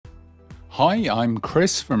Hi, I'm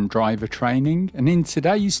Chris from Driver Training, and in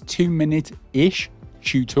today's 2-minute-ish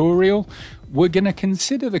tutorial, we're going to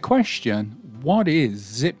consider the question, what is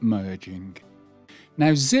zip merging?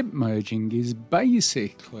 Now, zip merging is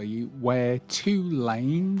basically where two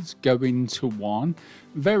lanes go into one.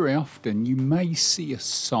 Very often you may see a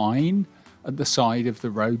sign at the side of the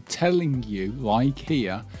road telling you, like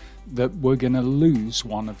here, that we're going to lose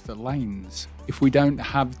one of the lanes. If we don't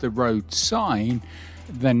have the road sign,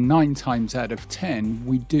 then 9 times out of 10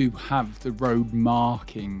 we do have the road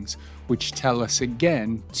markings, which tell us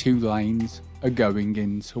again 2 lanes are going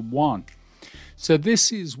into one. So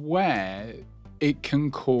this is where it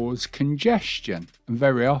can cause congestion, and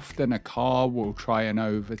very often a car will try and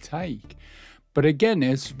overtake. But again,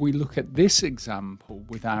 as we look at this example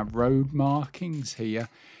with our road markings here,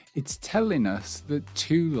 it's telling us that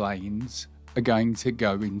 2 lanes are going to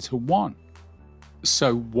go into one.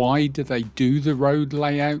 So why do they do the road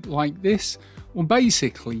layout like this? Well,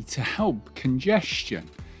 basically to help congestion.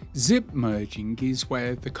 Zip merging is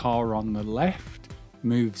where the car on the left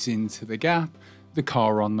moves into the gap, the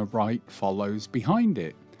car on the right follows behind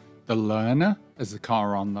it. The learner, as the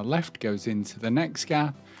car on the left goes into the next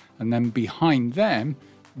gap, and then behind them,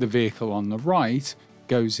 the vehicle on the right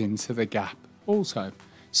goes into the gap also.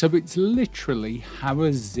 So it's literally how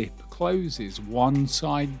a zip closes, one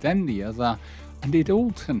side then the other, and it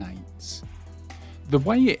alternates. The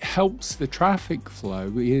way it helps the traffic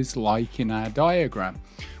flow is like in our diagram.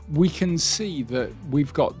 We can see that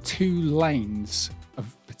we've got 2 lanes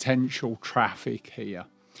of potential traffic here.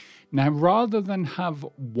 Now, rather than have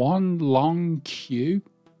one long queue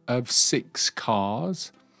of 6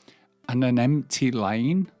 cars and an empty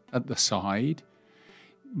lane at the side,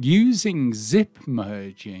 using zip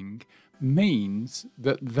merging means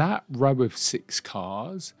that that row of 6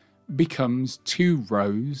 cars becomes 2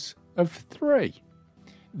 rows of 3.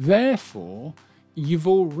 Therefore, you've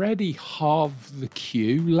already halved the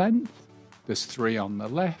queue length. There's 3 on the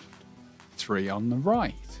left, 3 on the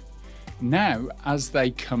right. Now, as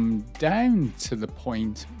they come down to the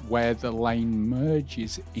point where the lane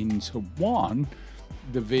merges into one,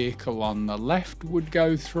 the vehicle on the left would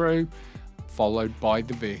go through, followed by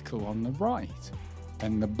the vehicle on the right.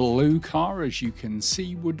 Then the blue car, as you can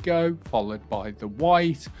see, would go, followed by the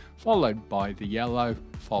white, followed by the yellow,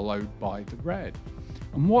 followed by the red.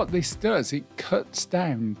 And what this does, it cuts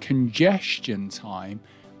down congestion time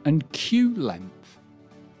and queue length.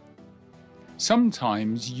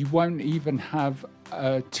 Sometimes you won't even have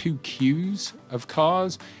 2 queues of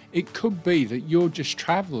cars. It could be that you're just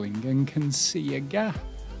traveling and can see a gap.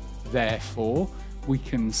 Therefore, we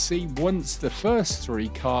can see once the first 3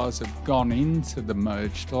 cars have gone into the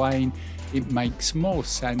merged lane, it makes more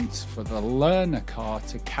sense for the learner car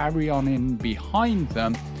to carry on in behind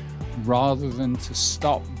them rather than to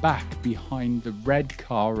stop back behind the red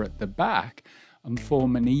car at the back and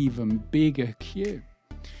form an even bigger queue.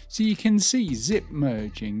 So you can see zip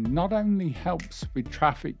merging not only helps with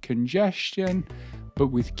traffic congestion, but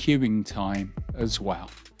with queuing time as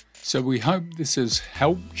well. So we hope this has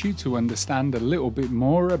helped you to understand a little bit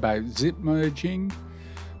more about zip merging.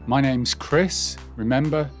 My name's Chris.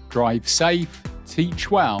 Remember, drive safe,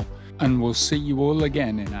 teach well, and we'll see you all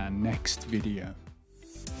again in our next video.